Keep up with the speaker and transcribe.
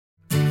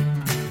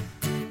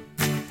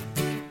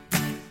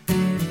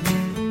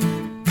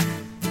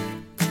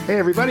Hey,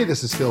 everybody,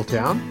 this is Phil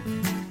Town.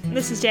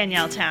 This is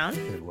Danielle Town.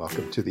 And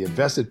welcome to the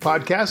Invested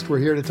Podcast. We're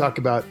here to talk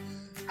about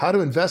how to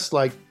invest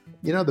like,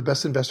 the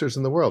best investors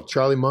in the world.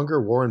 Charlie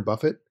Munger, Warren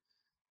Buffett,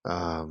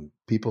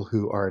 people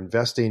who are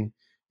investing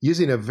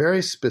using a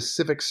very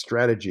specific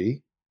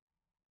strategy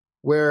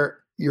where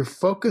you're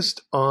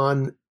focused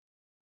on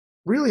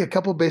really a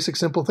couple basic,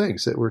 simple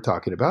things that we're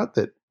talking about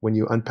that when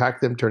you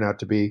unpack them turn out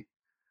to be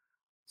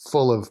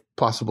full of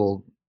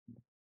possible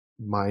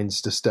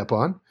mines to step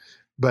on.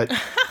 But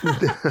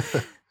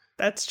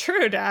that's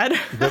true, Dad.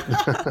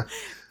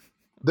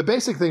 The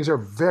basic things are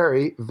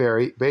very,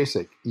 very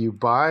basic. You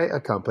buy a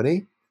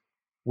company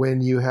when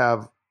you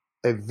have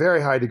a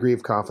very high degree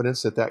of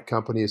confidence that that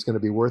company is going to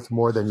be worth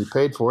more than you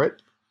paid for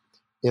it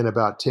in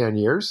about 10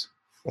 years.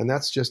 And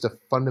that's just a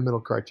fundamental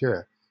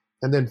criteria.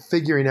 And then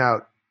figuring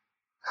out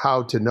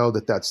how to know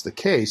that that's the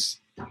case,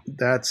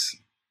 that's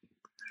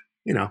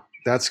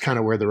kind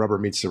of where the rubber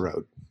meets the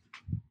road.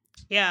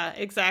 Yeah,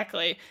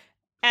 exactly.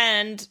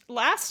 And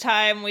last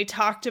time we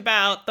talked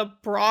about the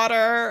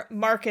broader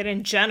market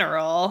in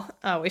general.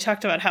 We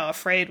talked about how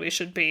afraid we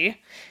should be.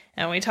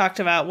 And we talked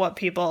about what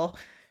people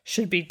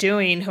should be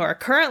doing who are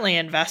currently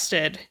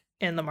invested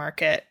in the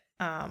market,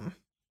 how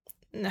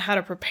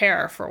to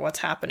prepare for what's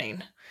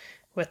happening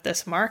with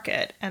this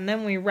market. And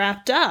then we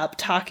wrapped up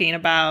talking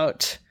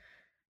about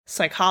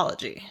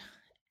psychology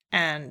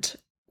and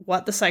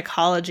what the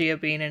psychology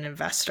of being an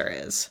investor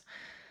is.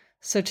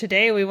 So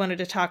today we wanted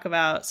to talk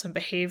about some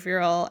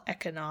behavioral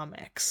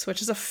economics,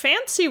 which is a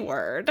fancy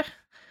word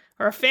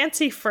or a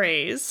fancy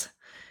phrase,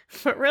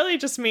 but really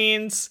just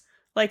means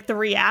like the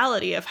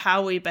reality of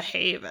how we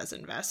behave as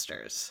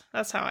investors.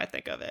 That's how I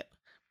think of it.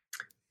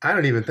 I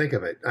don't even think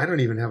of it. I don't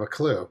even have a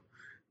clue.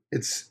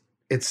 It's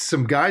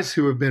some guys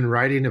who have been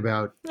writing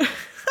about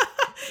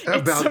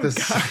the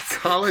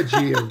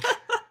psychology of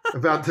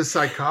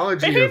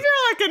behavioral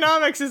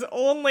economics is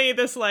only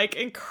this like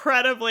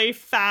incredibly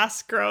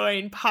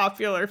fast-growing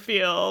popular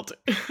field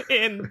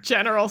in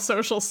general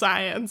social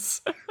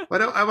science. I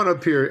don't want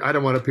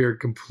to appear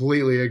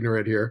completely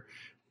ignorant here,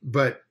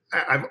 but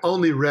I've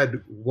only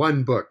read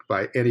one book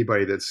by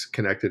anybody that's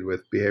connected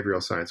with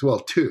behavioral science. Well,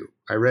 two.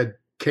 I read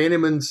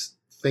Kahneman's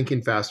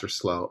Thinking Fast or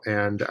Slow,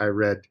 and I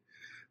read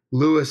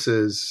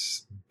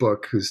Lewis's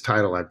book, whose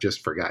title I've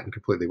just forgotten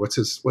completely. What's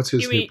his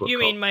new book? You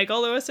mean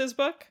Michael Lewis's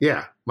book?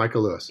 Yeah,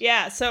 Michael Lewis.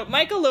 Yeah, so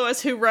Michael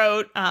Lewis, who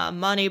wrote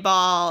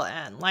Moneyball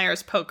and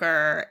Liar's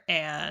Poker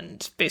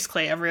and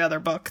basically every other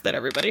book that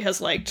everybody has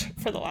liked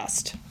for the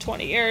last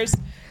 20 years.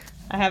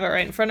 I have it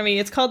right in front of me.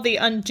 It's called The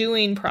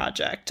Undoing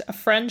Project, A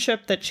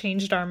Friendship That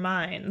Changed Our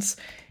Minds.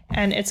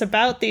 And it's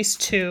about these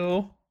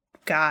two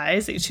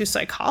guys, these two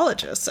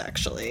psychologists,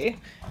 actually,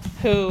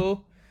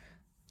 who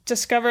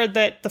discovered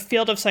that the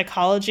field of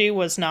psychology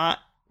was not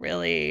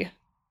really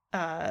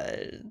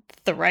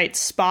the right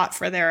spot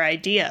for their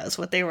ideas.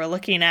 What they were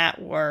looking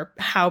at were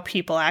how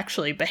people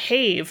actually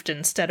behaved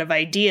instead of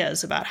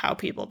ideas about how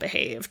people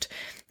behaved.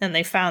 And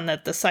they found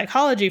that the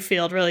psychology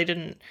field really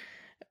didn't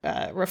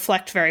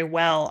reflect very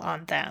well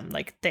on them.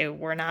 Like they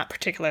were not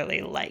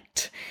particularly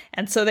liked.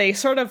 And so they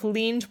sort of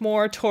leaned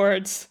more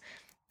towards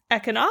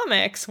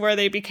economics, where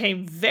they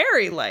became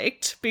very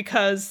liked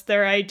because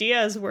their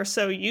ideas were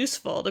so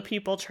useful to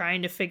people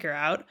trying to figure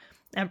out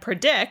and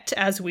predict,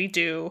 as we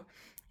do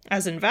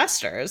as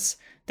investors.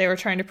 They were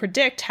trying to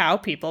predict how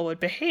people would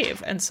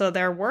behave. And so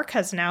their work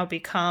has now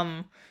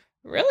become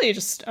really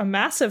just a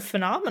massive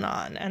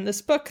phenomenon. And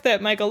this book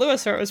that Michael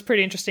Lewis wrote was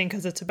pretty interesting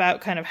because it's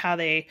about kind of how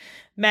they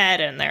met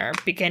and their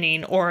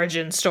beginning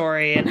origin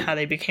story and how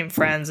they became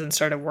friends and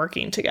started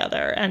working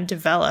together and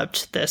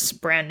developed this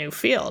brand new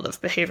field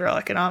of behavioral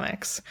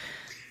economics.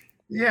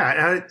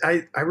 Yeah,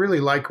 I really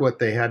like what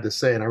they had to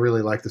say, and I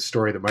really like the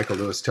story that Michael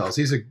Lewis tells.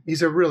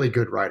 He's a really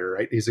good writer,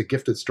 right? He's a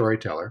gifted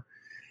storyteller.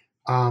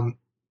 And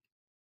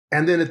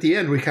then at the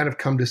end, we kind of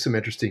come to some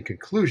interesting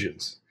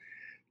conclusions.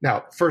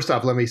 Now, first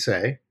off, let me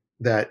say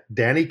that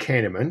Danny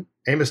Kahneman,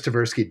 Amos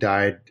Tversky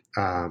died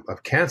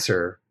of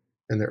cancer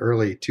in the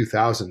early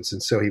 2000s,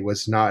 and so he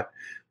was not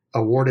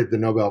awarded the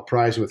Nobel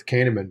Prize with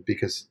Kahneman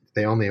because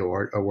they only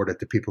award it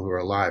to people who are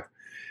alive.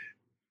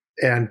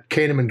 And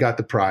Kahneman got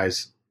the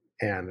prize,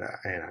 and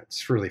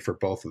it's really for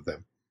both of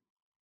them.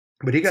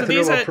 But he got the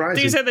Nobel Prize.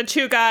 These are the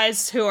two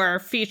guys who are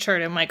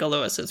featured in Michael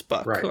Lewis's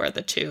book, right, who are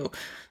the two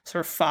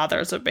sort of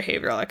fathers of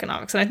behavioral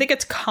economics. And I think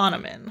it's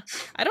Kahneman.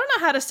 I don't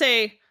know how to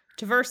say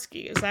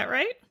Tversky. Is that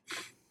right?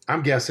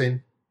 I'm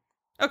guessing.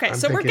 Okay,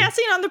 we're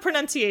guessing on the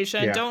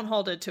pronunciation. Yeah. Don't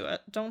hold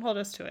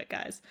us to it,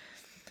 guys.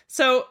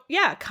 So,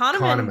 yeah,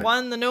 Kahneman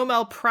won the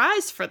Nobel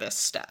Prize for this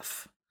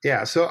stuff.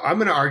 Yeah, so I'm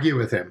going to argue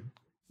with him.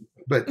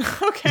 But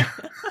okay.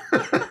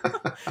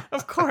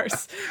 Of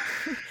course.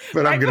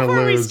 But right I'm going to lose.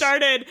 Before we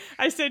started,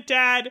 I said,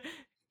 Dad,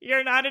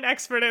 you're not an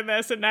expert in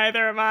this, and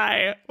neither am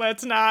I.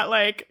 Let's not,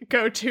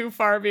 go too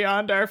far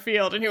beyond our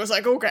field. And he was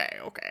like, okay.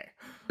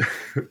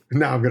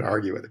 Now I'm going to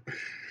argue with him.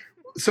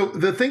 So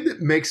the thing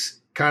that makes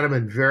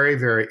Kahneman very,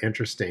 very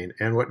interesting,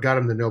 and what got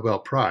him the Nobel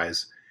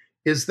Prize,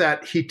 is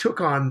that he took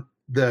on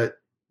the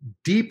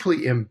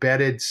deeply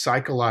embedded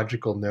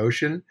psychological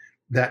notion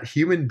that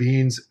human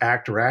beings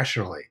act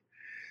rationally.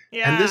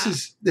 Yeah. And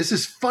this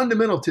is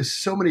fundamental to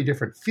so many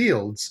different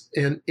fields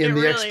in the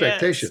really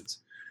expectations. Is.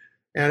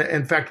 And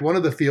in fact, one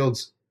of the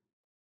fields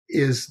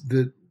is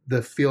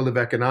the field of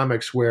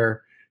economics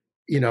where,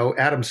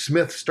 Adam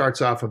Smith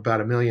starts off about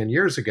 1 million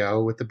years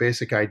ago with the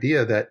basic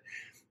idea that,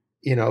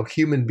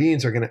 human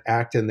beings are going to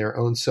act in their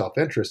own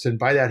self-interest. And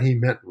by that, he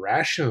meant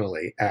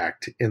rationally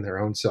act in their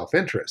own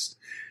self-interest.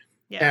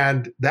 Yeah.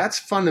 And that's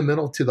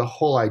fundamental to the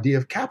whole idea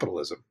of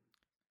capitalism.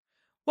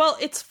 Well,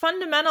 it's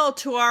fundamental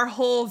to our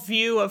whole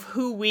view of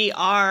who we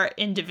are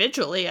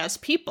individually as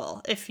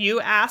people. If you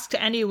asked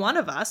any one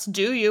of us,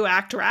 do you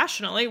act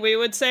rationally? We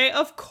would say,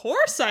 of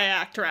course I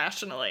act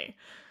rationally.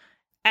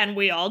 And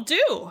we all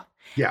do.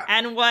 Yeah.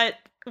 And what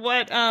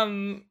Kahneman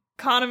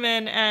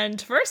and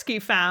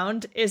Tversky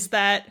found is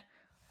that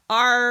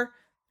our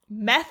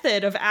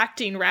method of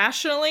acting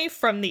rationally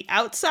from the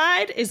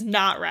outside is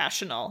not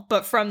rational,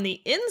 but from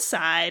the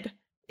inside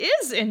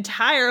is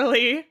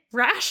entirely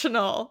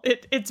rational.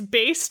 It's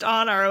based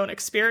on our own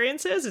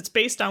experiences. It's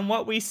based on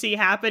what we see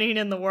happening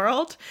in the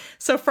world.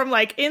 So from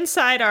like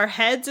inside our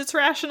heads, it's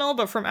rational,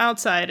 but from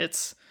outside,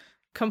 it's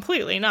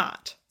completely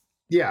not.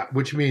 Yeah,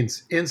 which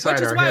means inside our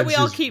heads is Which is why we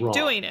all keep wrong.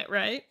 doing it,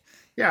 right?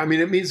 Yeah, I mean,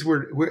 it means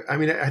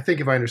I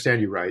think if I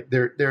understand you right,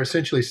 they're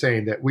essentially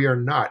saying that we are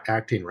not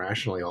acting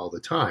rationally all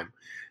the time,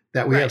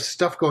 that we have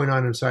stuff going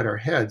on inside our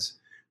heads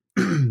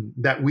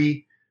that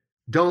we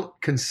don't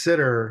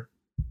consider.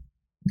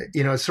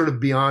 It's sort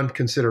of beyond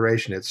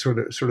consideration. It's sort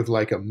of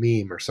like a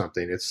meme or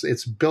something.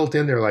 It's built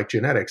in there like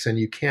genetics, and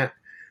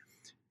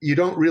you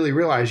don't really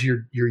realize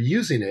you're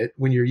using it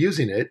when you're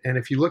using it. And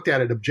if you looked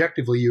at it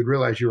objectively, you'd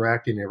realize you're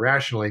acting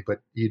irrationally,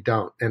 but you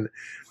don't. And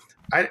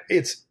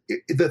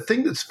the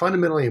thing that's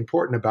fundamentally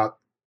important about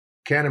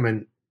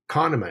Kahneman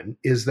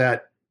is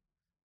that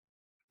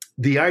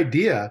the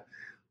idea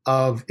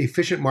of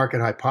efficient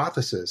market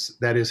hypothesis,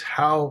 that is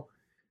how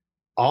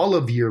all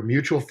of your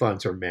mutual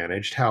funds are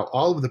managed, how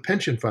all of the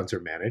pension funds are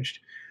managed,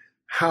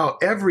 how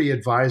every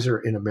advisor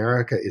in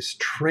America is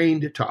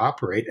trained to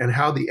operate, and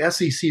how the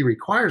SEC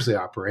requires they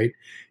operate,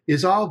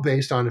 is all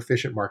based on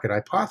efficient market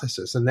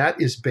hypothesis. And that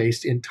is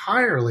based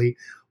entirely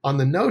on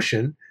the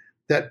notion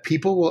that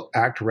people will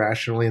act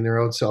rationally in their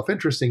own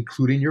self-interest,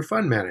 including your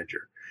fund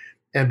manager.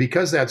 And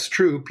because that's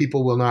true,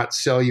 people will not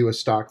sell you a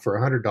stock for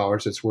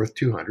 $100 that's worth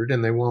 $200,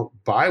 and they won't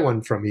buy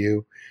one from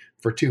you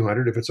for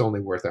 $200 if it's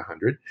only worth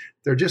 $100.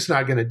 They're just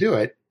not going to do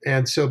it.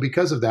 And so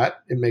because of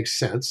that, it makes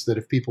sense that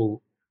if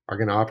people are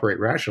going to operate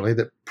rationally,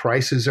 that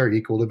prices are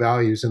equal to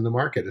values in the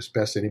market as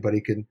best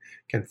anybody can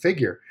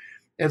figure.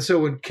 And so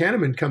when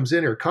Kahneman comes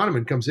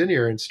in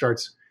here and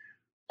starts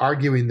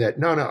arguing that,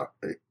 no,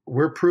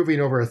 we're proving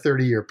over a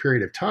 30-year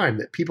period of time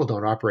that people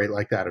don't operate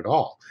like that at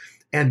all.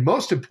 And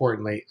most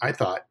importantly, I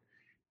thought,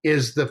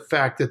 is the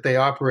fact that they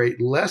operate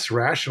less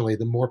rationally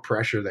the more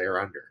pressure they are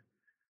under.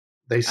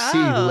 They see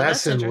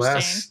less and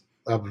less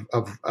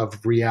of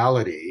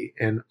reality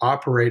and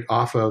operate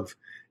off of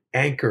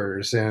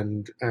anchors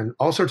and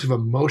all sorts of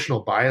emotional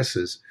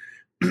biases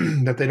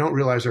that they don't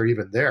realize are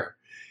even there.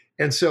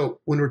 And so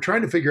when we're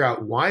trying to figure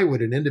out why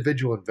would an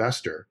individual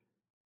investor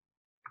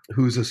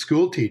who's a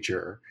school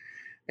teacher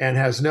and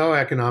has no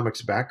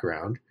economics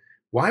background,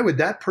 why would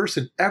that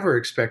person ever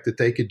expect that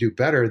they could do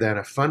better than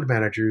a fund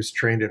manager who's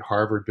trained at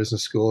Harvard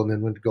Business School and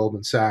then went to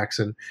Goldman Sachs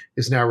and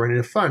is now running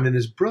a fund and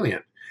is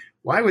brilliant?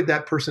 Why would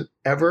that person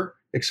ever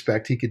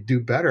expect he could do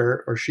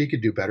better or she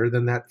could do better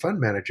than that fund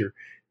manager?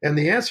 And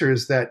the answer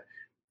is that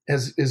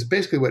is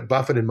basically what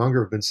Buffett and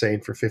Munger have been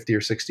saying for 50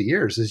 or 60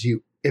 years, is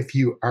if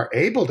you are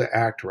able to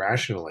act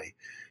rationally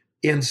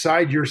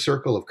inside your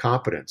circle of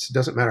competence, it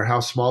doesn't matter how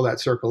small that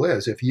circle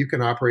is, if you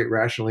can operate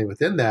rationally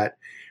within that,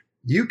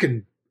 you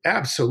can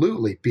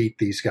absolutely beat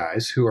these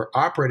guys who are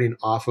operating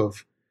off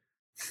of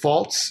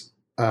false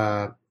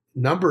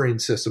numbering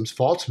systems,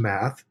 false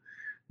math,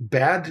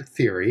 bad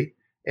theory,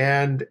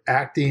 and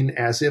acting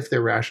as if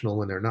they're rational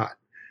when they're not.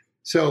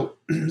 So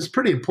it's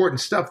pretty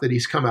important stuff that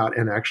he's come out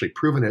and actually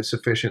proven it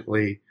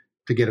sufficiently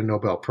to get a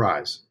Nobel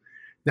Prize.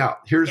 Now,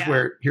 here's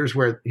where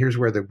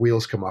the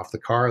wheels come off the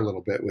car a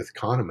little bit with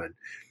Kahneman,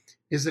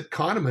 is that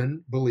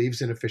Kahneman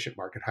believes in efficient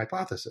market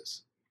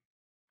hypothesis.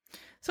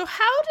 So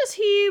how does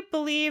he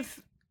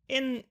believe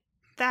in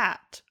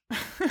that?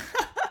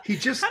 He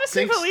just how does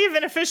he believe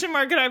in efficient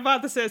market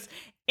hypothesis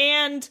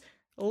and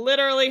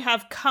literally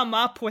have come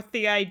up with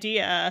the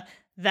idea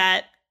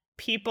that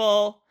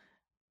people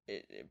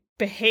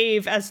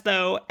behave as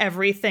though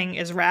everything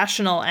is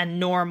rational and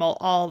normal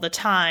all the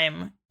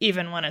time,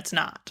 even when it's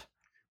not?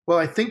 Well,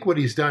 I think what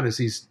he's done is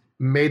he's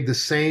made the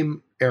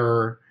same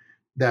error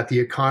that the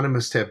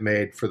economists have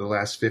made for the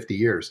last 50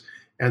 years.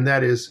 And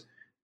that is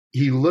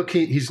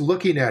he's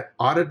looking at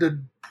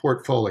audited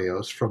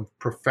portfolios from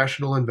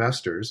professional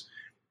investors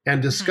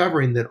and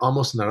discovering that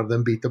almost none of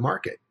them beat the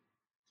market.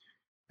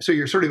 So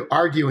you're sort of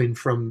arguing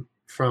from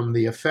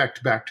the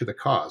effect back to the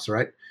cause,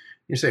 right?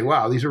 You say,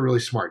 wow, these are really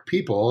smart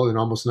people and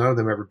almost none of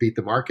them ever beat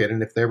the market.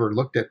 And if they ever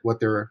looked at what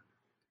they're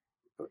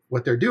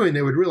doing,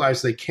 they would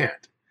realize they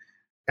can't.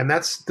 And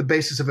that's the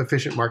basis of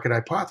efficient market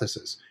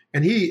hypothesis.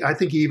 And I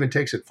think he even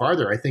takes it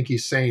farther. I think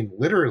he's saying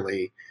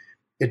literally,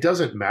 it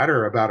doesn't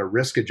matter about a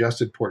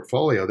risk-adjusted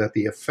portfolio, that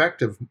the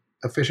effect of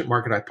efficient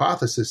market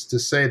hypothesis to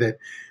say that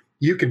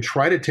you can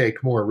try to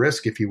take more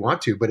risk if you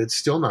want to, but it's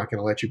still not going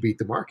to let you beat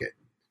the market.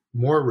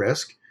 More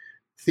risk,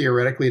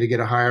 theoretically, to get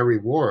a higher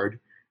reward.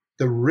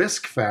 The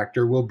risk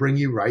factor will bring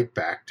you right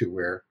back to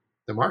where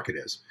the market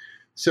is.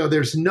 So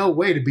there's no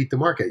way to beat the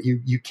market.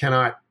 You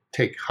cannot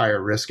take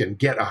higher risk and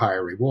get a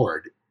higher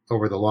reward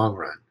over the long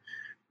run.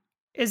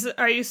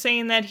 Are you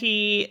saying that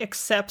he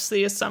accepts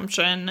the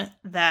assumption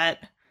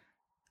that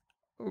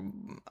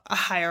a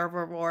higher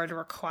reward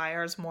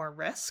requires more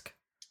risk?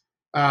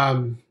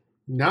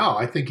 No,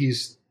 I think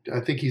he's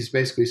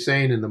basically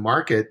saying in the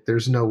market,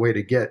 there's no way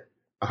to get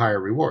a higher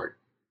reward,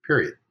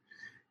 period.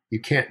 You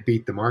can't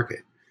beat the market.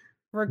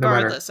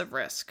 Regardless of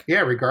risk.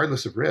 Yeah,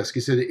 regardless of risk.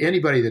 He said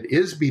anybody that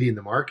is beating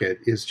the market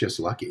is just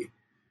lucky.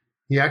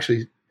 He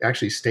actually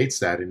states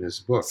that in his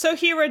book. So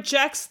he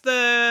rejects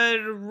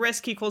the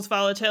risk equals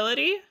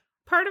volatility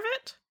part of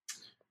it?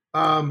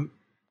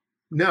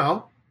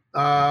 No.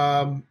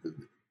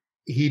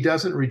 He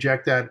doesn't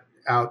reject that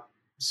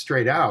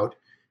straight out.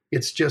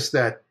 It's just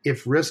that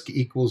if risk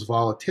equals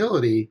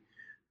volatility,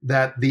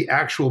 that the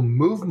actual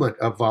movement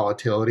of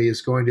volatility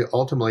is going to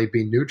ultimately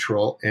be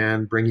neutral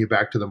and bring you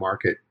back to the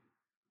market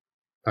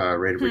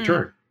rate of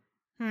return.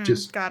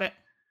 Just got it.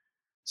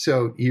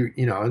 So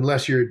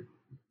unless you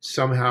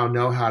somehow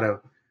know how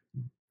to,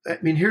 I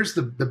mean, here's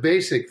the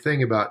basic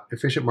thing about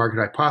efficient market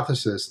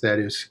hypothesis that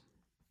is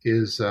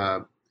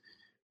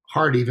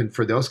hard even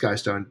for those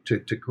guys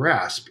to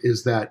grasp,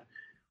 is that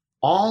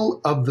all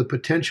of the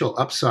potential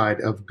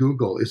upside of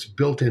Google is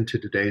built into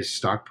today's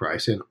stock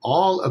price, and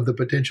all of the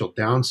potential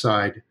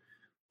downside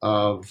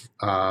of,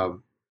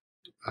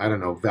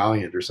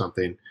 Valiant or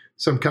something,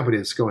 some company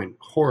that's going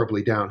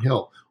horribly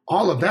downhill,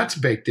 all of that's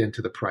baked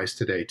into the price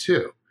today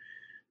too.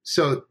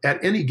 So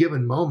at any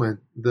given moment,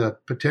 the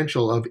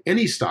potential of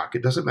any stock,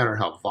 it doesn't matter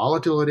how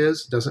volatile it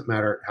is, doesn't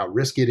matter how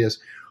risky it is,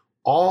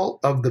 all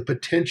of the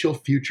potential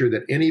future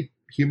that any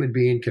human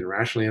being can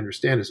rationally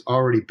understand is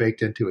already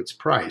baked into its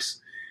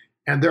price.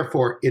 And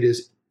therefore, it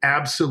is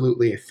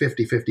absolutely a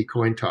 50-50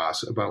 coin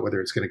toss about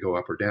whether it's going to go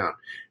up or down.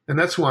 And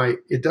that's why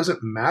it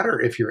doesn't matter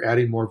if you're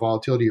adding more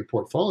volatility to your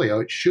portfolio.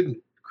 It shouldn't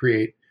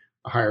create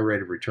a higher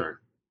rate of return.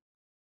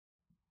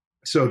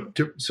 So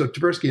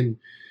Tversky and,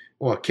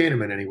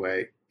 Kahneman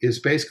anyway, is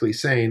basically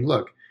saying,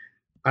 look,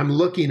 I'm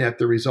looking at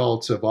the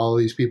results of all of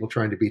these people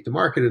trying to beat the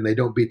market, and they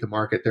don't beat the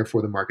market.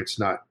 Therefore, the market's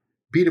not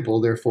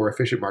beatable. Therefore,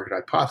 efficient market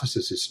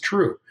hypothesis is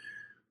true.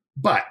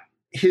 But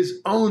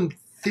his own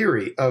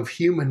theory of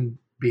human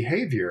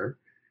behavior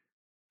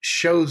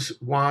shows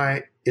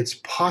why it's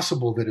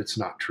possible that it's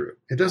not true.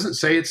 It doesn't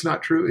say it's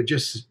not true. It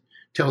just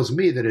tells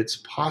me that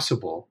it's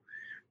possible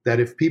that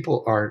if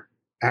people are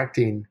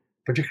acting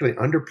particularly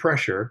under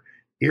pressure,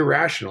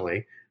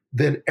 irrationally,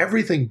 then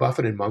everything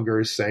Buffett and Munger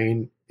is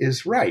saying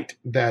is right,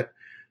 that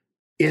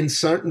in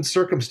certain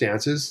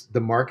circumstances, the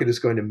market is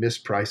going to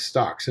misprice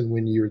stocks. And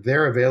when you're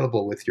there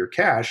available with your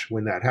cash,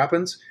 when that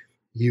happens,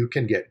 you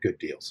can get good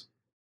deals.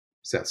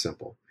 It's that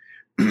simple.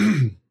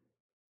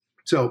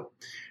 So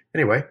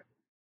anyway,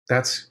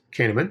 that's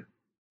Kahneman.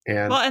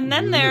 And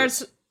then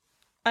there's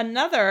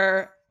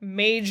another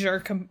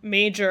major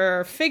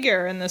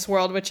figure in this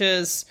world, which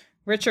is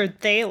Richard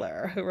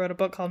Thaler, who wrote a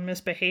book called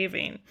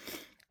Misbehaving.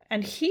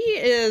 And he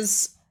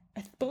is,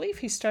 I believe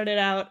he started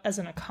out as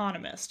an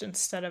economist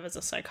instead of as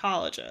a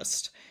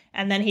psychologist.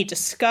 And then he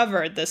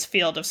discovered this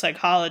field of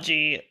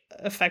psychology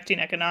affecting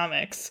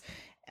economics.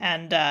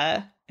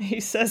 And he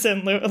says,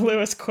 and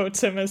Lewis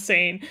quotes him as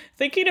saying,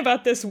 thinking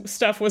about this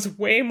stuff was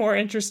way more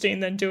interesting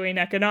than doing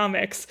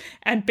economics.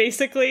 And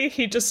basically,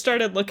 he just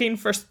started looking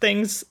for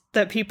things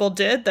that people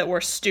did that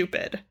were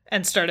stupid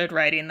and started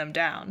writing them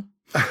down.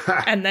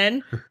 and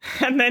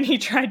then he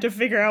tried to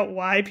figure out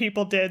why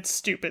people did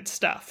stupid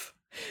stuff.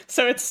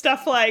 So it's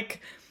stuff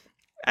like,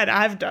 and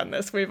I've done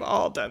this, we've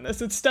all done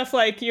this. It's stuff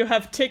like you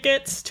have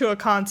tickets to a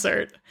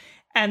concert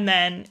and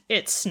then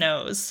it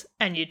snows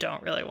and you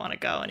don't really want to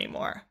go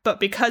anymore.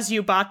 But because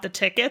you bought the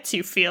tickets,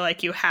 you feel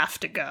like you have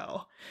to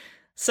go.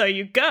 So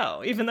you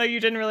go, even though you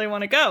didn't really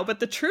want to go.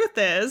 But the truth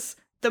is,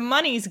 the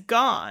money's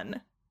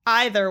gone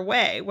either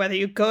way, whether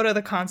you go to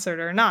the concert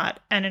or not.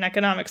 And in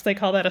economics, they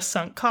call that a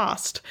sunk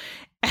cost.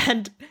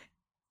 And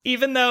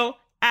even though,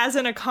 as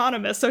an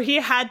economist, so he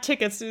had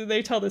tickets,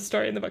 they tell this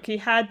story in the book, he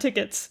had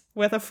tickets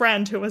with a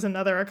friend who was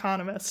another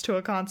economist to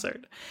a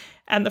concert.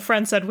 And the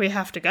friend said, we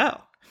have to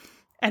go.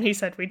 And he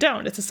said, we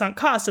don't. It's a sunk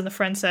cost. And the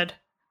friend said,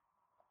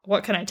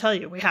 what can I tell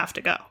you? We have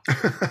to go.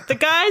 The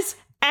guy's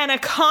an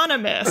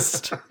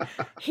economist.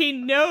 He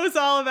knows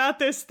all about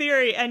this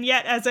theory. And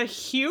yet, as a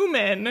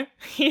human,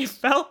 he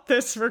felt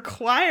this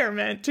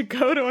requirement to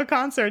go to a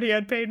concert he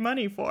had paid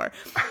money for.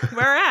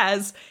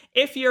 Whereas,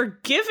 if you're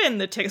given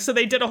the tickets, so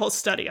they did a whole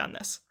study on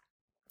this.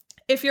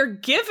 If you're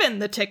given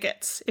the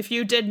tickets, if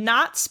you did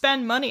not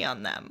spend money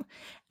on them,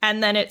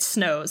 and then it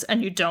snows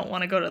and you don't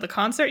want to go to the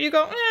concert, you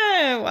go,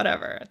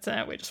 whatever.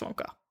 We just won't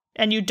go.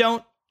 And you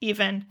don't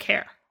even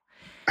care.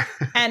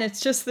 And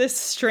it's just this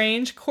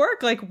strange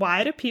quirk. Like,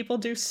 why do people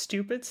do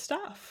stupid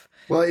stuff?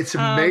 Well, it's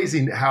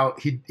amazing how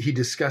he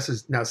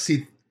discusses. Now,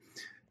 see.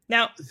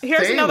 Now,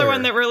 here's another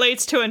one that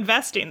relates to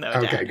investing, though,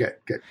 Okay, Dad.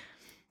 good.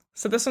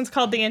 So this one's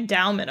called the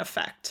endowment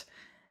effect.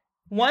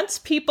 Once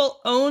people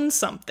own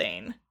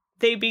something,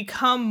 they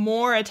become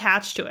more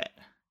attached to it.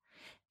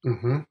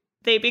 Mm-hmm.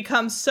 They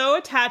become so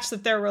attached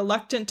that they're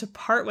reluctant to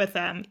part with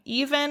them,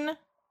 even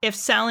if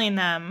selling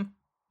them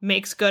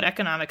makes good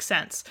economic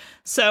sense.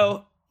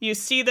 So you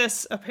see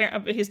this,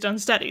 he's done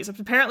studies.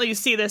 Apparently you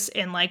see this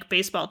in like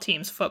baseball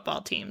teams,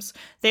 football teams.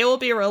 They will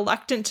be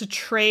reluctant to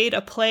trade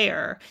a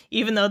player,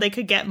 even though they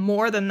could get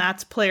more than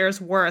that player's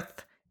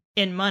worth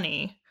in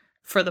money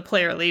for the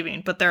player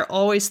leaving. But they're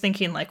always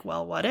thinking like,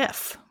 well, what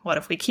if? What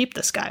if we keep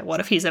this guy? What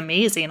if he's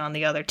amazing on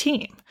the other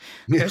team?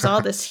 There's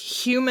all this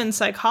human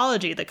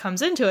psychology that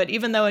comes into it,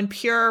 even though in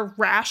pure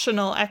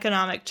rational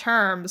economic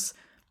terms,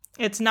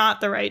 it's not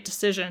the right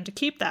decision to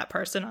keep that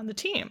person on the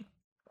team.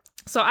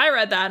 So I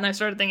read that and I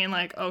started thinking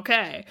like,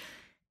 okay,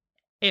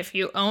 if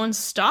you own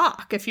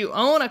stock, if you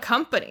own a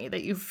company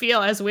that you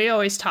feel, as we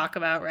always talk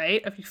about,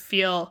 right? If you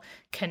feel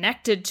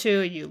connected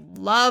to, you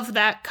love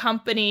that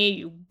company,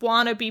 you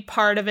want to be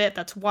part of it.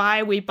 That's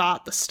why we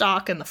bought the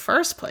stock in the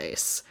first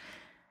place.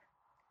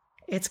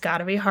 It's got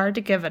to be hard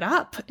to give it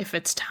up if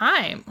it's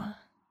time.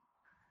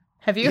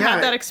 Have you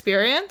had that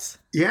experience?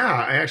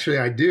 Yeah,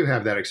 I do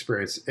have that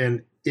experience.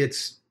 And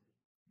it's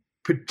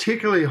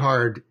particularly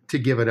hard to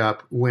give it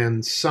up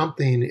when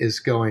something is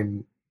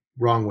going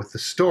wrong with the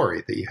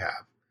story that you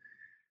have,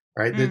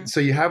 right? So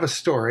you have a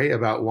story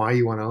about why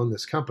you want to own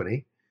this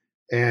company,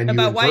 and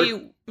about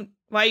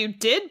why you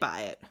did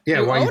buy it.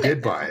 Yeah, why you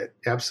did buy it.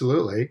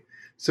 Absolutely.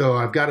 So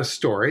I've got a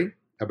story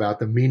about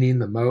the meaning,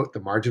 the moat, the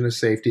margin of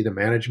safety, the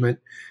management,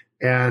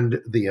 and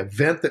the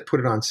event that put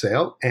it on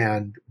sale,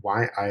 and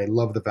why I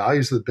love the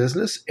values of the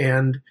business.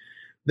 And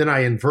then I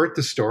invert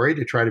the story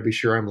to try to be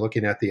sure I'm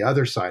looking at the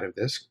other side of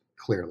this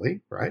clearly,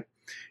 right?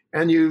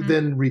 And you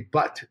then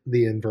rebut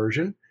the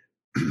inversion,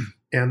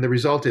 and the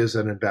result is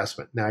an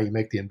investment. Now you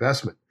make the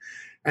investment.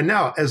 And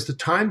now, as the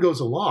time goes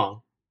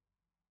along,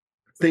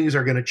 things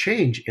are going to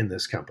change in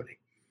this company.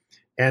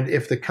 And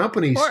if the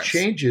company's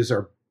changes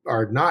are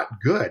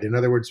not good, in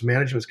other words,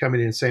 management's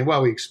coming in and saying,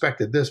 well, we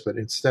expected this, but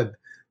instead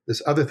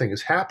this other thing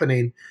is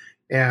happening,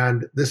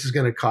 and this is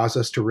going to cause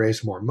us to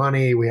raise more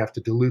money. We have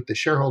to dilute the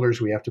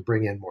shareholders. We have to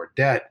bring in more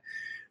debt.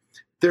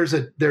 There's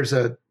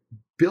a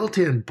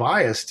built-in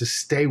bias to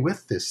stay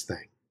with this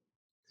thing.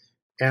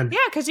 And yeah,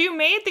 because you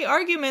made the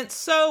argument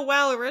so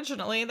well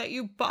originally that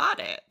you bought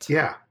it.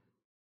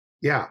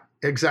 Yeah,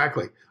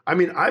 exactly. I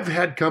mean, I've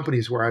had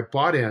companies where I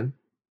bought in,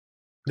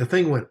 the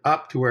thing went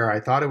up to where I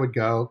thought it would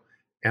go,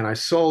 and I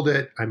sold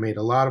it. I made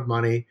a lot of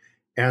money,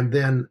 and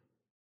then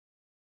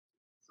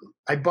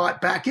I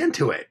bought back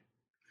into it.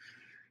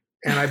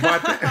 And I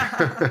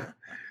bought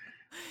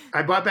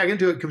I bought back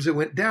into it because it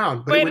went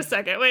down. But wait a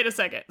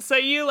second. So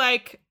you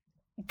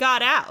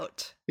got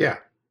out. Yeah.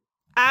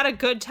 At a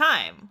good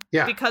time.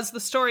 Yeah. Because the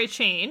story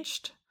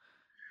changed.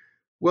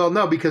 Well,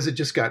 no, because it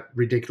just got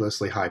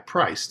ridiculously high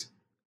priced.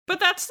 But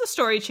that's the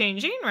story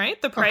changing,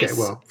 right? The price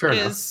fair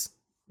is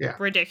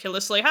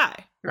ridiculously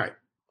high. Right.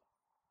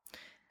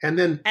 And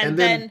then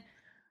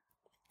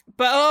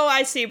but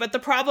I see. But the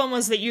problem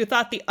was that you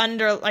thought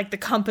the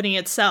company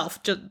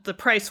itself, the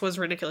price was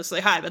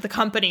ridiculously high, but the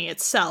company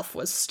itself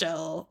was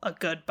still a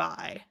good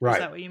buy. Right. Is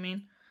that what you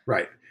mean?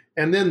 Right.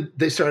 And then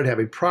they started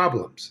having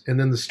problems, and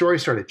then the story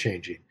started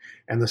changing,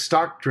 and the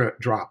stock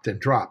dropped and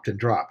dropped and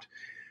dropped.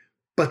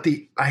 But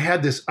I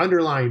had this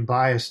underlying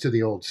bias to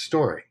the old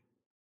story.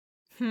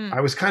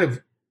 I was kind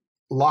of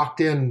locked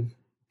in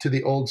to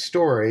the old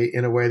story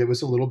in a way that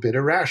was a little bit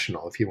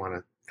irrational, if you want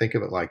to think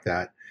of it like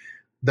that.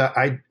 That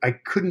I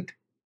couldn't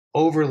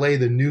overlay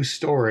the new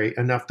story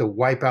enough to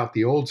wipe out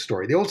the old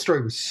story. The old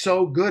story was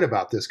so good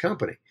about this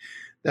company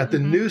that the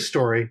new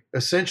story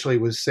essentially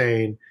was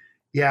saying,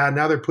 yeah,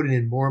 now they're putting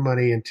in more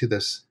money into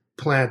this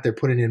plant. They're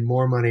putting in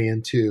more money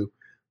into.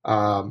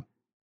 So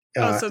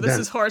this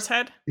is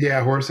Horsehead?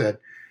 Yeah, Horsehead,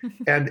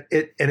 and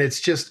it's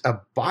just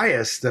a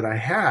bias that I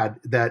had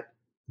that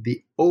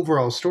the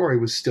overall story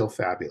was still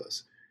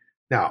fabulous.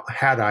 Now,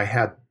 had I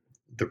had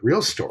the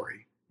real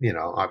story,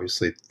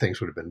 obviously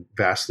things would have been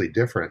vastly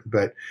different.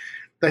 But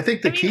I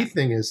think the key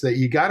thing is that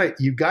you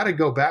gotta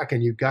go back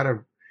and you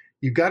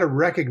gotta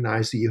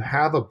recognize that you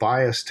have a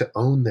bias to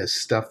own this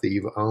stuff that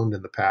you've owned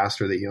in the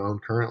past or that you own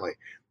currently,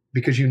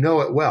 because you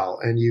know it well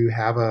and you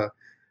have a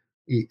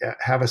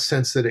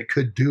sense that it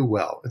could do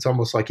well. It's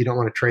almost like you don't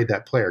want to trade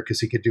that player because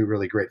he could do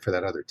really great for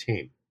that other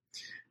team.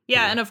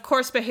 Yeah, and of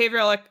course,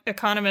 behavioral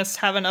economists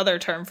have another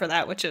term for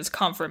that, which is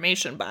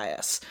confirmation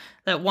bias.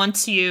 That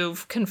once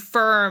you've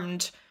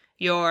confirmed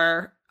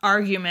your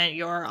argument,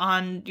 you're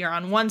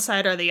on one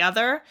side or the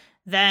other,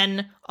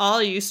 then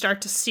all you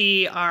start to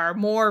see are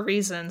more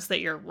reasons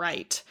that you're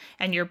right.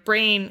 And your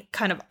brain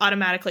kind of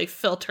automatically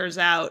filters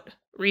out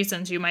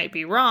reasons you might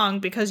be wrong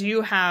because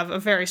you have a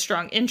very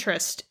strong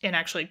interest in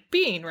actually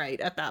being right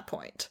at that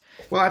point.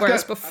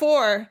 Whereas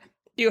before,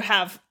 you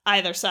have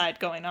either side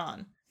going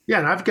on. Yeah,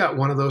 and I've got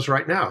one of those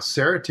right now.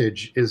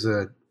 Seritage is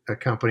a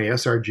company,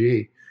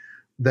 SRG,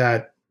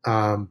 that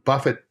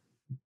Buffett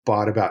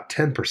bought about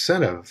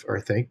 10% of,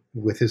 I think,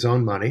 with his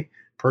own money,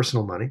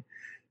 personal money,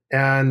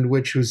 and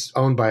which was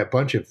owned by a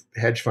bunch of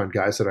hedge fund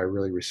guys that I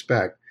really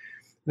respect.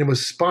 And it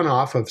was spun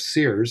off of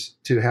Sears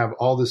to have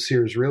all the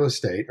Sears real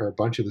estate, or a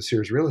bunch of the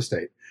Sears real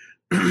estate.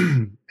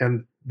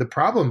 And the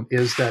problem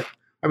is that,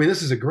 I mean,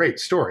 this is a great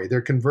story.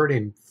 They're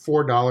converting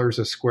 $4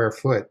 a square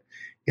foot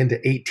into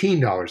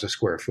 $18 a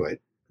square foot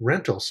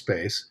rental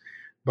space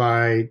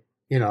by,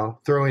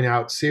 throwing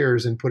out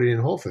Sears and putting in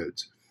Whole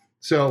Foods.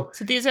 So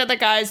these are the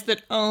guys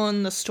that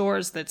own the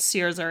stores that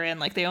Sears are in,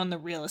 like they own the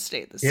real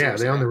estate. They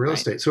own the real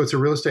estate. So it's a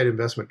real estate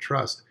investment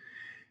trust.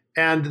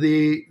 And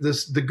the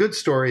good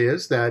story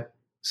is that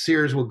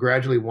Sears will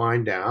gradually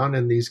wind down,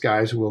 and these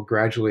guys will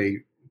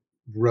gradually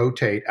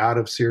rotate out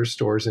of Sears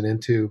stores and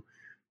into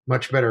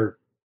much better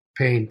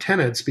paying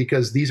tenants,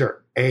 because these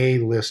are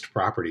A-list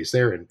properties.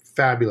 They're in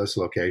fabulous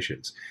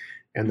locations,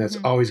 and that's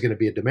always going to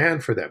be a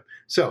demand for them.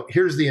 So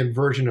here's the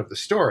inversion of the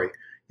story.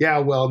 Yeah,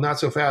 well, not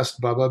so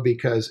fast, Bubba,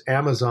 because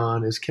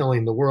Amazon is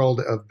killing the world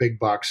of big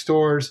box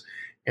stores,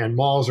 and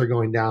malls are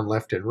going down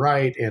left and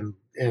right, and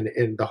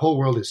the whole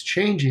world is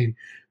changing.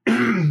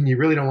 You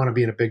really don't want to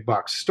be in a big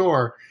box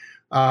store.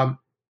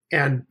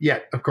 And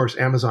yet, of course,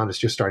 Amazon is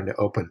just starting to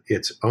open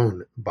its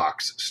own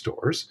box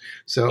stores.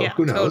 So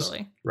who knows,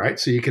 totally. Right?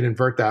 So you can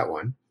invert that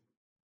one.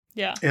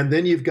 Yeah. And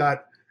then you've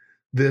got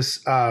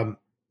this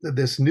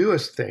this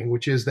newest thing,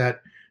 which is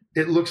that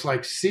it looks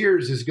like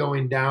Sears is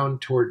going down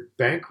toward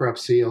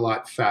bankruptcy a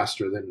lot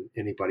faster than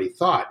anybody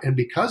thought. And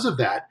because of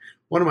that,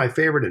 one of my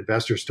favorite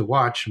investors to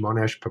watch,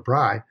 Mohnish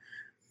Pabrai,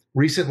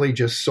 recently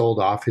just sold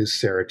off his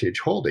Seritage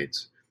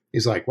holdings.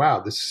 He's like, wow,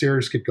 this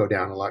Sears could go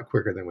down a lot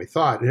quicker than we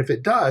thought. And if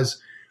it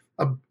does,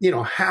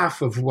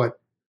 half of what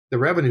the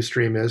revenue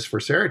stream is for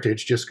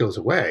Seritage just goes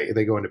away.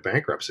 They go into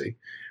bankruptcy,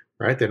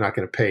 right? They're not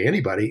going to pay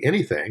anybody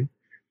anything,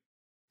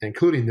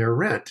 including their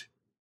rent.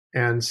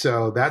 And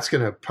so that's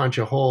going to punch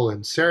a hole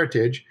in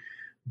Seritage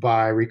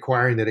by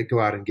requiring that it go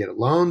out and get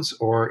loans,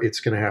 or it's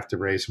going to have to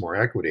raise more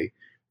equity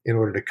in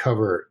order to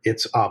cover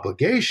its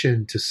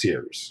obligation to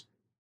Sears,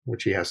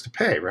 which he has to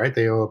pay, right?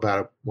 They owe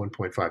about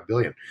 $1.5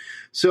 billion.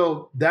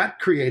 So that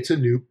creates a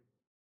new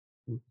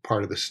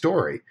part of the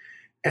story.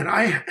 And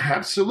I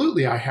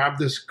have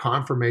this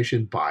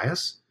confirmation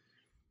bias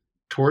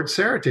towards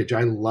Seritage.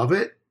 I love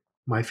it.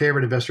 My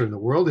favorite investor in the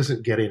world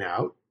isn't getting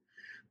out.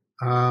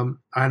 And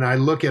I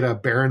look at a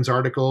Barron's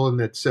article and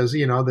it says,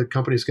 the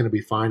company's going to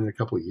be fine in a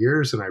couple of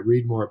years. And I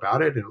read more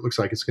about it and it looks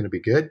like it's going to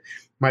be good.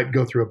 Might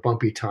go through a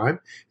bumpy time.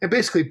 And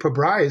basically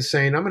Pabrai is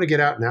saying, I'm going to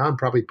get out now and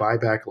probably buy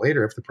back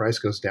later if the price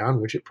goes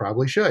down, which it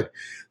probably should.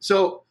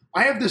 So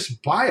I have this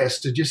bias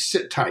to just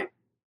sit tight.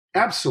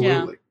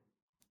 Absolutely.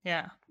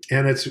 Yeah.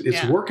 And it's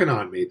working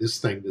on me, this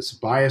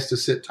bias to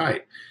sit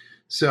tight.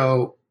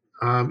 So,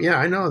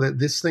 I know that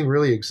this thing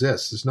really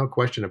exists. There's no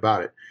question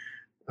about it.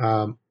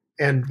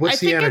 And what's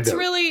the antidote? It's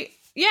really,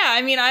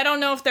 I don't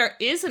know if there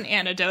is an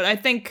antidote. I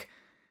think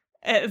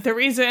the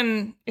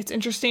reason it's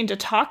interesting to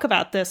talk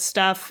about this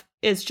stuff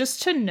is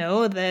just to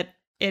know that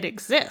it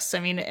exists. I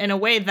mean, in a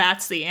way,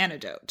 that's the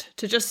antidote.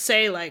 To just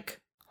say,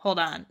 like, hold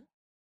on,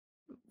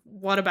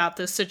 what about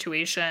this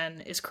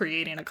situation is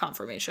creating a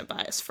confirmation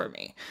bias for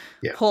me?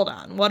 Yeah. Hold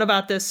on, what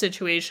about this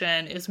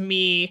situation is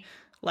me,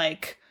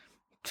 like,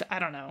 I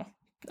don't know,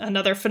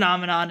 another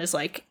phenomenon is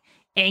like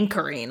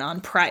anchoring on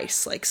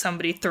price. Like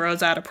somebody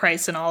throws out a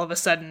price and all of a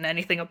sudden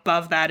anything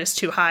above that is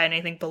too high,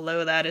 anything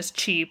below that is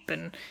cheap.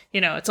 And,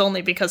 it's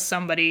only because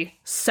somebody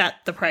set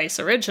the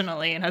price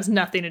originally and has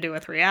nothing to do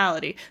with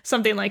reality.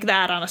 Something like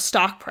that on a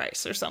stock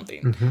price or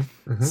something.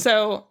 Mm-hmm, mm-hmm.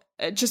 So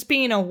just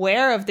being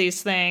aware of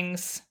these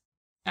things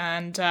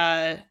and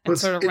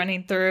sort of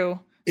running through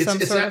some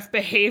sort of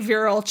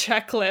behavioral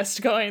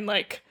checklist going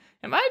like,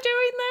 am I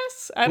doing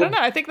this? I don't know.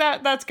 I think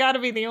that's got to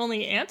be the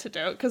only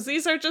antidote, because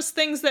these are just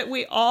things that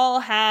we all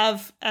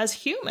have as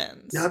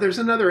humans. Now, there's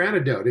another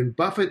antidote, and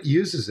Buffett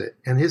uses it.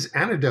 And his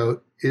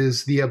antidote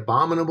is the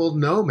abominable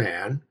no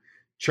man,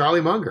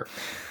 Charlie Munger.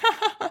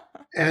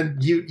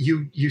 And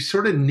you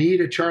sort of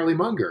need a Charlie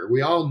Munger.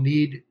 We all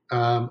need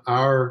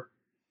our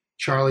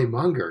Charlie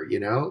Munger,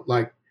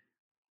 Like,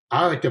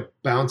 I like to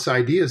bounce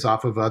ideas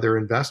off of other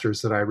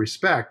investors that I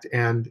respect.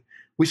 And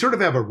we sort of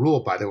have a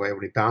rule, by the way, when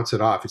we bounce it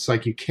off. It's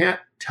like you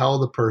can't tell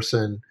the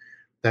person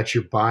that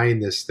you're buying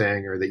this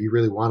thing or that you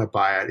really want to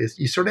buy it.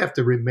 You sort of have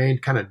to remain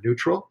kind of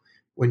neutral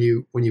when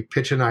you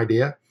pitch an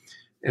idea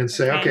and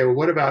say, okay, well,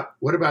 what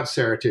about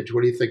Seritage?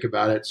 What do you think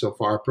about it so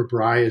far?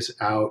 Pabrai is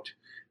out.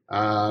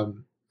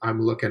 I'm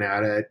looking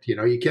at it.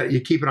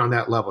 You keep it on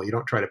that level. You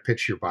don't try to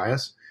pitch your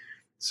bias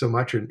so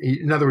much.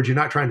 In other words, you're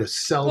not trying to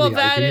sell the idea.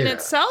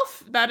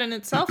 That in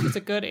itself is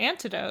a good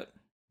antidote.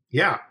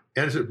 Yeah.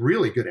 And it's a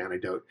really good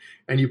antidote.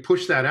 And you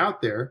push that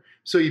out there.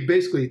 So you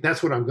basically,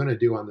 that's what I'm going to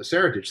do on the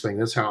Seritage thing.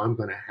 That's how I'm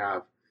going to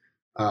have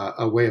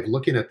a way of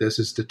looking at this,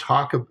 is to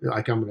talk,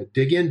 like I'm going to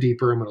dig in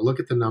deeper. I'm going to look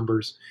at the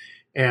numbers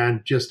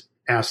and just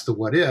ask the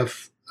what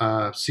if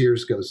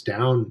Sears goes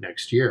down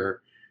next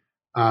year.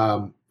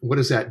 What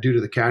does that do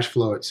to the cash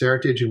flow at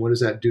Seritage, and what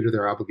does that do to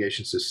their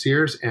obligations to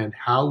Sears, and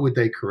how would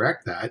they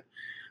correct that?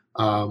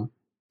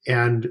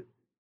 And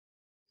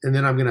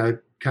then I'm going to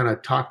kind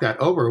of talk that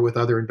over with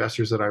other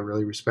investors that I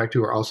really respect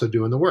who are also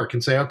doing the work,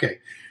 and say, okay,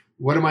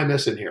 what am I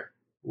missing here?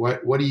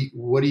 What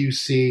do you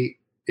see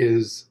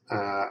is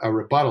a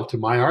rebuttal to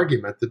my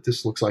argument that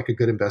this looks like a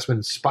good investment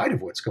in spite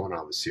of what's going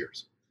on with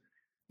Sears?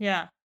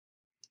 Yeah.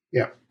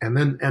 Yeah.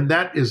 And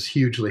that is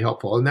hugely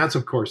helpful. And that's,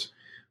 of course,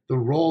 the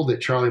role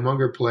that Charlie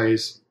Munger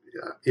plays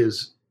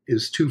is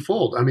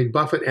twofold. I mean,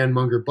 Buffett and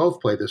Munger both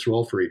play this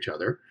role for each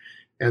other.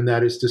 And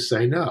that is to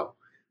say, no,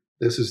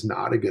 this is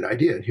not a good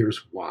idea. And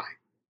here's why.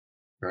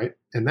 Right.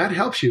 And that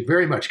helps you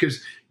very much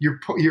because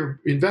your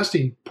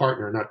investing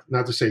partner,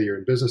 not to say that you're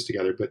in business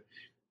together, but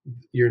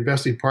your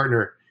investing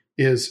partner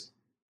is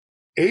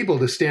able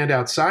to stand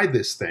outside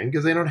this thing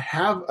because they don't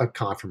have a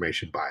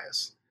confirmation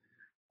bias.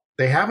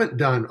 They haven't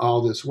done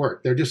all this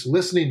work. They're just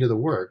listening to the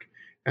work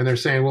and they're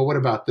saying, well, what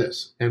about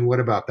this? And what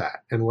about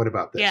that? And what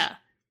about this?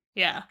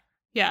 Yeah.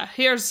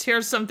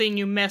 Here's something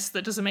you missed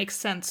that doesn't make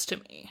sense to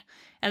me.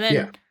 And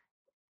then,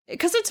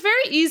 because it's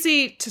very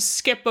easy to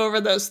skip over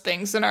those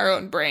things in our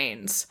own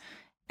brains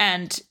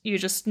and you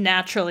just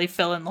naturally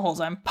fill in the holes.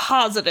 I'm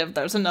positive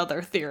there's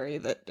another theory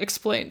that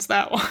explains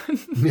that one.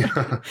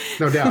 Yeah,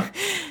 no doubt.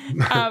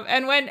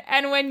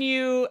 And when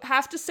you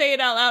have to say it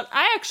out loud,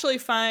 I actually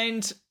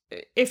find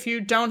if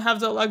you don't have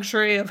the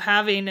luxury of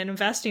having an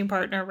investing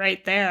partner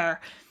right there,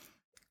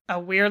 a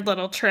weird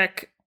little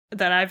trick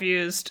that I've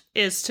used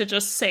is to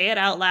just say it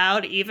out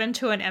loud, even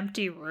to an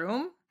empty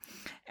room.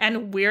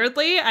 And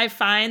weirdly, I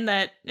find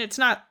that it's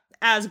not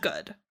as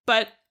good,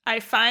 but I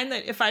find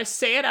that if I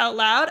say it out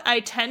loud,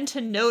 I tend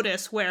to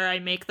notice where I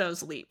make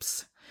those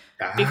leaps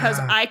because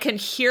I can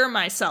hear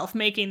myself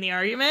making the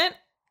argument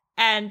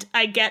and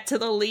I get to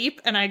the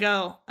leap and I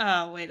go,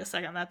 oh, wait a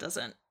second, that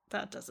doesn't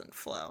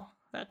flow.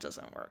 That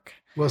doesn't work.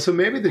 Well, so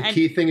maybe the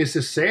key thing is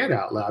to say it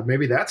out loud.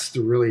 Maybe that's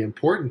the really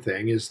important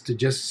thing is to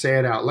just say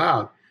it out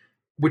loud,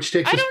 which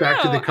takes us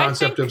back to the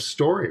concept of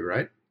story,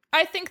 right?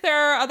 I think there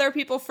are other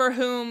people for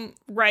whom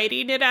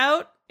writing it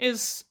out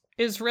is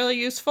really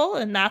useful,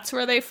 and that's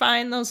where they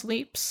find those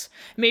leaps.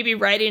 Maybe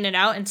writing it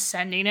out and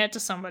sending it to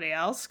somebody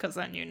else, because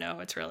then you know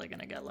it's really going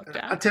to get looked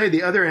at. I'll tell you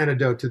the other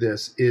antidote to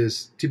this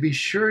is to be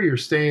sure you're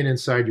staying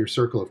inside your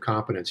circle of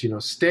competence.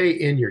 Stay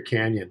in your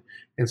canyon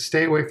and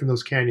stay away from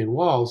those canyon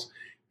walls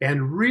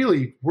and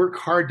really work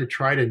hard to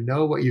try to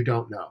know what you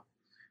don't know.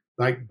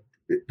 Like,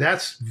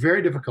 that's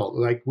very difficult.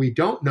 Like, we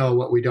don't know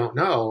what we don't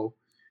know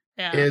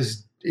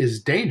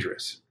is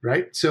dangerous,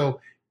 right? So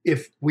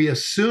if we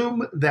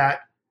assume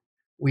that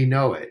we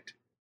know it,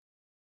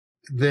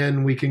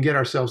 then we can get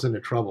ourselves into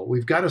trouble.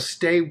 We've got to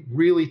stay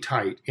really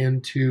tight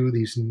into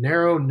these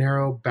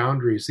narrow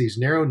boundaries, these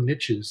narrow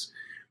niches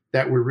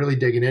that we're really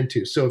digging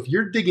into. So if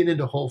you're digging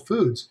into Whole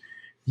Foods,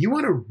 you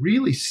want to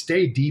really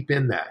stay deep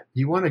in that.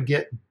 You want to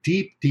get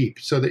deep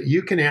so that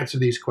you can answer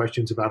these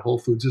questions about Whole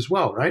Foods as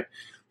well, right?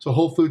 So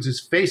Whole Foods is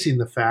facing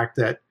the fact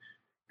that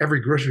every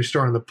grocery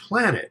store on the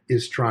planet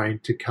is trying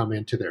to come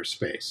into their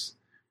space,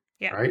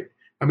 right?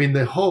 I mean,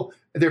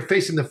 they're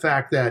facing the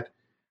fact that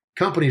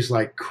companies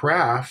like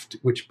Kraft,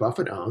 which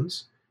Buffett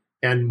owns,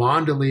 and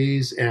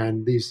Mondelez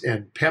and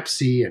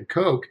Pepsi and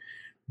Coke,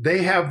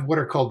 they have what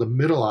are called the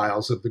middle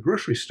aisles of the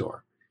grocery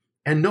store,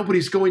 and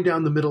nobody's going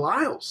down the middle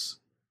aisles.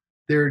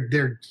 They're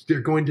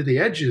going to the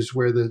edges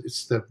where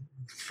it's the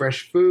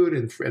fresh food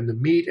and the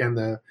meat and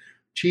the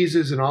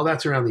cheeses and all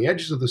that's around the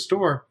edges of the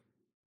store.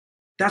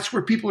 That's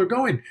where people are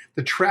going.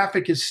 The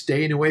traffic is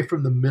staying away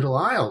from the middle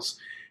aisles,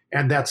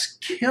 and that's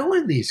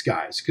killing these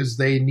guys because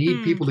they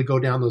need people to go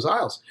down those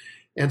aisles.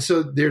 And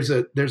so there's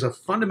a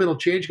fundamental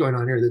change going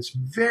on here that's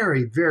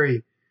very,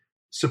 very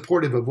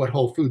supportive of what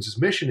Whole Foods'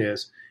 mission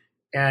is.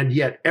 And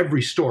yet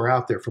every store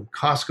out there from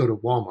Costco to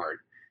Walmart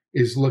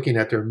is looking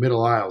at their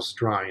middle aisles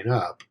drying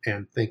up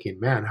and thinking,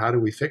 man, how do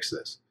we fix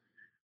this?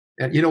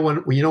 And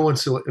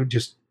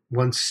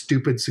one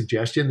stupid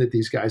suggestion that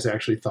these guys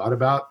actually thought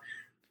about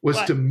was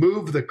to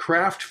move the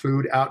Kraft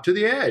food out to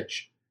the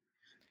edge.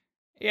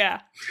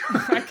 Yeah,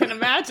 I can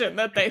imagine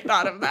that they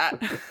thought of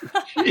that.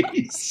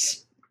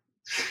 Jeez.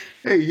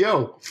 Hey,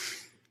 yo.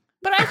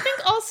 But I think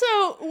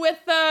also with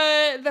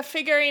the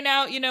figuring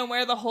out,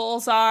 where the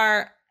holes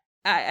are,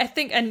 I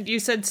think, and you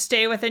said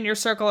stay within your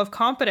circle of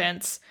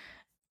competence.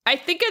 I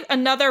think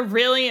another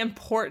really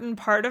important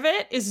part of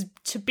it is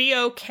to be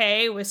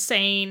okay with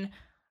saying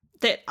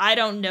that I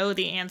don't know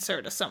the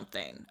answer to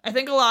something. I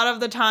think a lot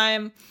of the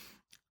time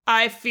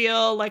I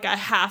feel like I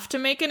have to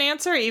make an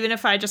answer, even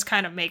if I just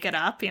kind of make it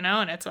up,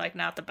 and it's like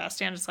not the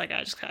best answer. It's like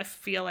I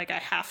feel like I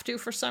have to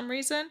for some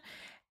reason.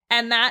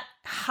 And that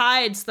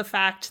hides the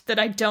fact that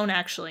I don't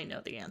actually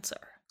know the answer.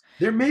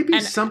 There may be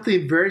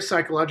something very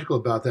psychological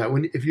about that.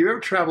 If you ever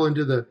travel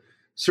into the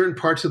certain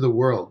parts of the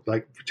world,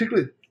 like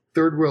particularly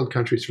third world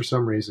countries for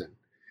some reason,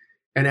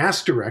 and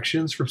ask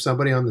directions from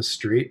somebody on the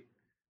street,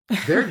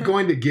 they're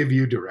going to give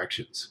you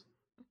directions.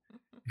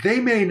 They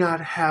may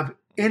not have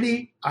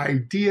any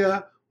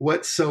idea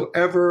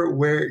whatsoever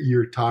where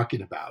you're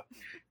talking about.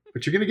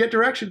 but you're going to get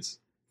directions.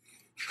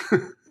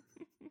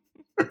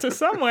 To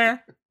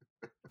somewhere.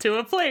 To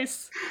a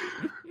place.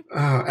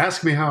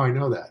 Ask me how I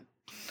know that.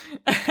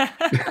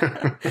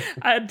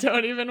 I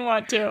don't even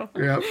want to.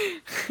 Yep.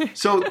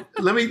 So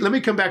let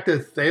me come back to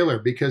Thaler,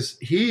 because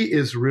he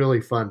is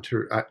really fun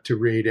to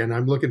read, and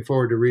I'm looking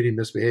forward to reading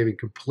Misbehaving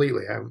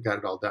completely. I haven't got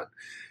it all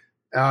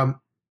done.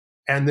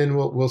 And then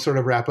we'll sort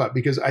of wrap up,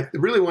 because I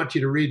really want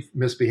you to read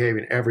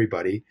Misbehaving,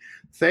 everybody.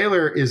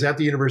 Thaler is at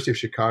the University of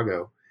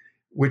Chicago,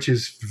 which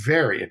is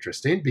very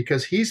interesting,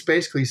 because he's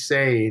basically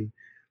saying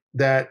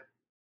that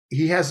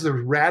he has the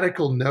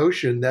radical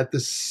notion that the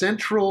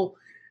central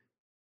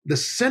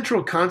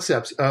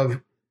concepts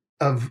of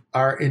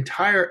our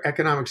entire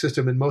economic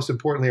system, and most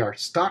importantly our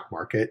stock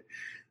market,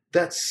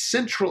 that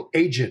central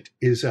agent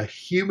is a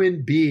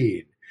human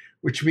being,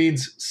 which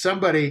means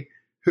somebody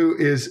who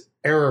is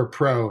error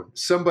prone,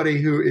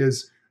 somebody who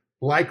is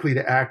likely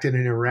to act in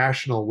an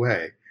irrational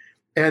way.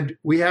 And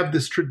we have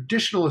this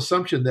traditional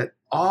assumption that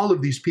all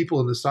of these people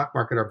in the stock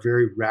market are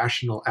very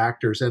rational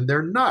actors, and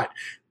they're not.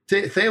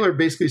 Thaler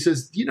basically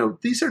says,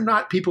 these are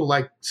not people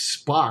like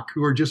Spock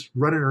who are just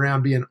running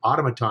around being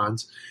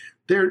automatons.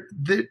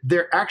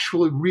 They're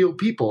actually real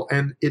people.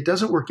 And it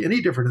doesn't work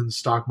any different in the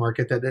stock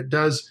market than it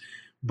does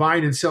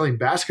buying and selling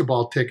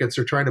basketball tickets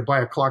or trying to buy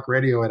a clock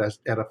radio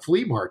at a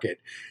flea market.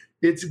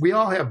 We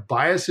all have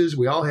biases.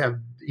 We all have,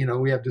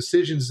 we have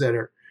decisions that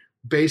are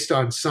based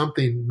on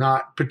something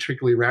not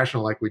particularly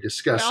rational, like we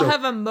discussed. We all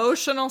have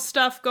emotional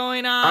stuff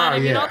going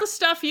on. All the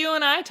stuff you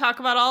and I talk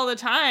about all the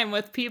time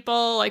with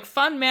people like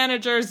fund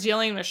managers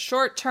dealing with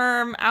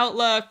short-term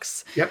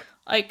outlooks. Yep.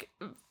 Like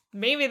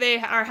maybe they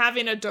are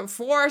having a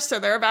divorce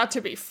or they're about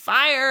to be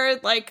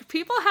fired. Like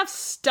people have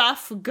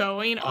stuff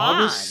going on.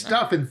 All this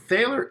stuff. And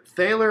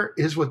Thaler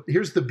is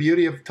here's the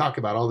beauty of talk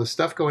about all this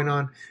stuff going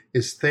on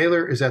is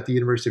Thaler is at the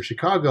University of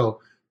Chicago,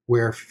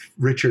 where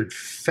Richard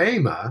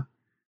Fama,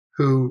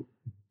 who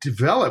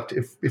developed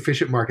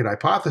efficient market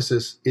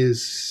hypothesis,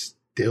 is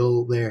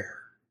still there.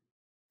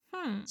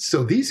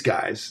 So these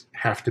guys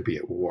have to be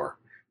at war.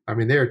 I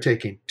mean, they're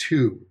taking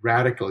two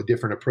radically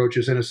different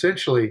approaches, and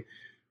essentially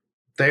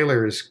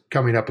Thaler is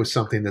coming up with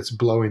something that's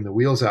blowing the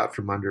wheels out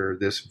from under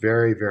this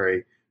very,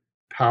 very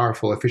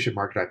powerful efficient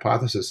market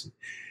hypothesis.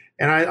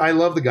 And I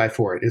love the guy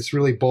for it. It's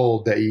really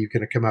bold that you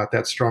can come out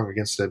that strong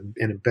against an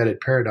embedded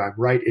paradigm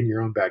right in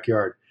your own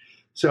backyard.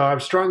 So I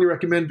strongly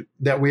recommend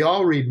that we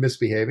all read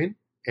Misbehaving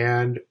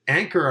and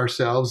anchor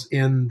ourselves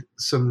in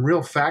some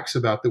real facts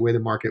about the way the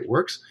market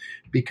works,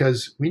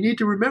 because we need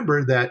to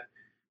remember that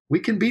we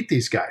can beat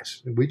these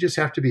guys. We just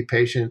have to be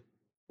patient.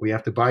 We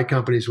have to buy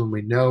companies when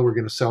we know we're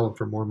going to sell them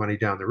for more money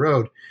down the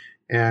road,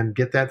 and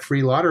get that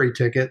free lottery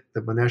ticket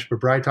that Manesh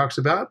Babrai talks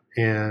about,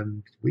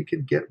 and we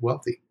can get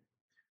wealthy.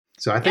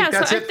 So I think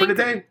that's it for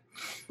today.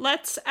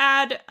 Let's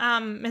add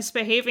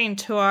Misbehaving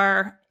to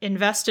our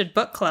invested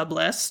book club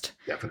list.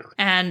 Definitely.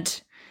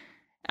 And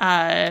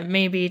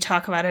maybe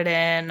talk about it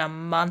in a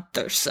month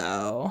or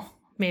so.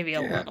 Maybe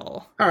a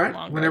little all right.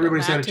 longer. When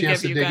everybody's had a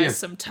chance to give dig you guys in.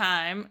 some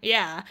time.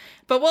 Yeah.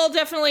 But we'll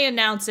definitely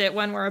announce it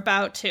when we're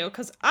about to,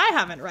 because I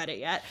haven't read it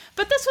yet.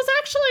 But this was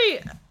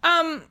actually,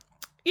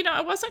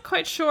 I wasn't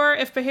quite sure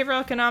if behavioral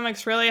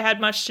economics really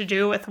had much to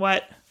do with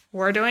what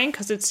we're doing,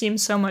 because it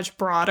seems so much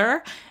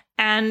broader.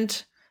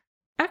 And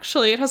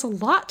actually, it has a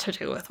lot to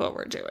do with what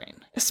we're doing,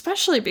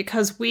 especially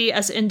because we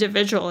as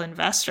individual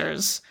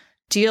investors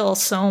deal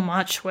so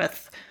much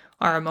with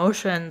our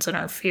emotions and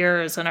our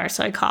fears and our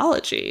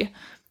psychology.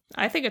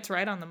 I think it's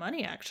right on the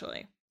money,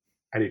 actually.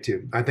 I do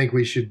too. I think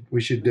we should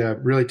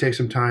really take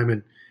some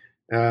time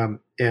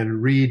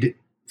and read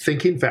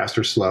Thinking Fast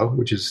or Slow,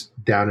 which is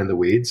down in the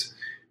weeds.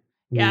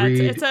 Yeah,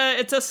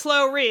 it's a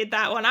slow read,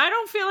 that one. I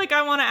don't feel like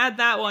I want to add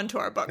that one to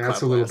our book club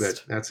That's a little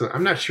list. bit.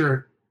 I'm not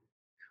sure.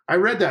 I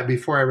read that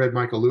before I read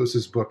Michael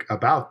Lewis's book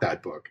about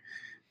that book.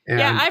 And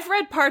yeah, I've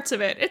read parts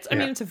of it. It's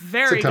a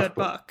very good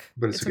book.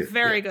 But it's a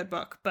very good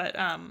book. But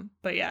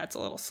yeah, it's a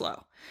little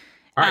slow.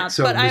 All right,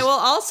 but I will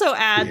also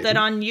add that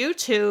on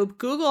YouTube,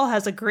 Google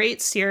has a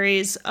great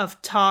series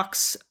of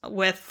talks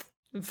with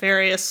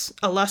various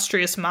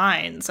illustrious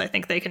minds. I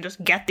think they can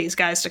just get these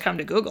guys to come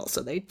to Google,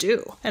 so they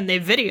do. And they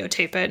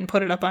videotape it and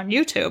put it up on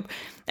YouTube.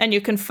 And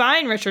you can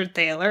find Richard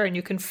Thaler, and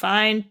you can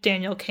find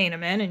Daniel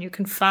Kahneman, and you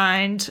can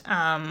find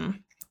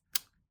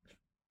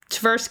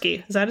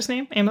Tversky. Is that his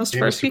name? Amos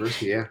Tversky?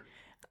 Tversky, yeah.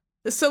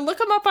 So look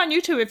them up on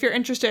YouTube if you're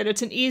interested.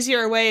 It's an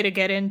easier way to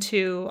get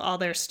into all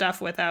their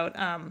stuff without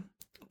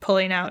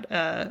pulling out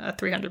a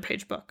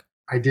 300-page book.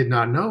 I did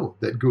not know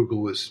that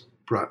Google was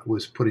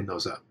putting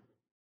those up.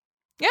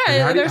 Yeah.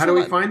 And how do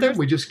we find them?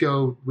 We go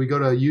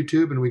to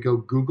YouTube and we go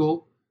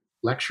Google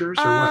lectures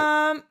or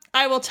what?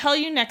 I will tell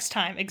you next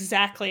time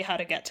exactly how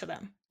to get to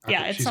them. Okay,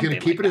 Yeah, it's she's going to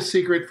keep it a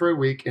secret for a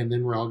week, and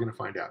then we're all going to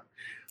find out.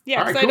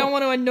 Yeah, because I don't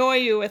want to annoy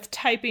you with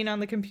typing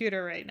on the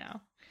computer right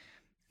now.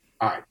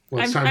 All right.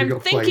 Well, it's time to go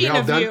play. I'm thinking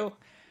of you.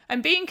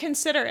 I'm being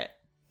considerate.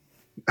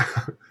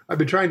 I've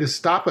been trying to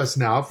stop us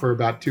now for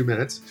about 2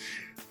 minutes.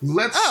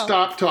 Let's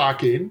stop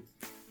talking.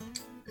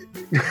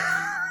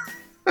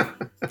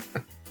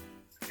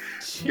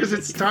 because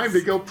it's time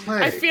to go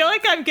play. I feel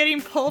like I'm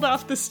getting pulled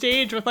off the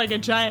stage with like a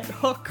giant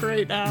hook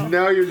right now.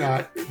 No, you're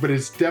not, but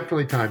it's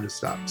definitely time to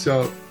stop.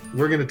 So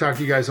we're going to talk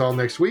to you guys all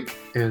next week.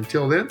 And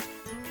until then,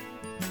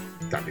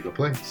 time to go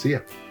play. See ya.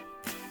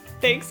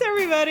 Thanks,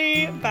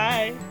 everybody.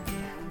 Bye.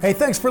 Hey,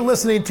 thanks for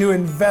listening to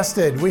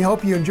Invested. We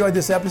hope you enjoyed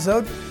this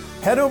episode.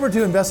 Head over to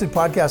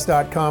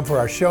investedpodcast.com for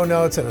our show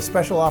notes and a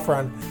special offer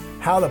on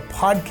how the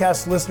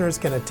podcast listeners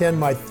can attend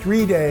my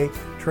 3-day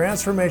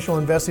transformational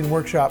investing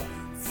workshop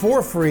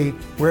for free,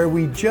 where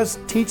we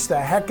just teach the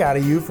heck out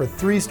of you for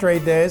 3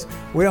 straight days.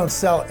 We don't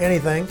sell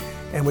anything,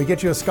 and we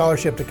get you a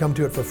scholarship to come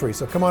to it for free.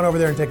 So come on over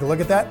there and take a look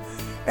at that.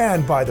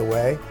 And by the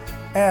way,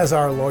 as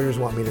our lawyers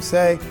want me to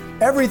say,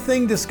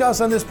 everything discussed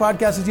on this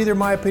podcast is either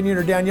my opinion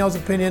or Danielle's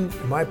opinion,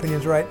 and my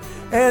opinion's right,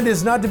 and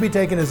is not to be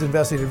taken as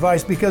investing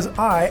advice, because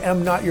I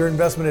am not your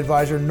investment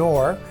advisor,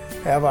 nor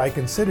have I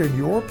considered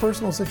your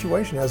personal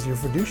situation as your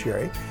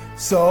fiduciary.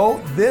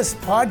 So this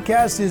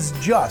podcast is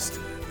just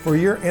for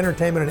your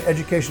entertainment and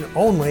education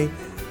only,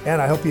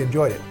 and I hope you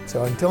enjoyed it.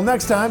 So until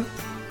next time,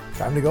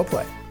 time to go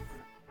play.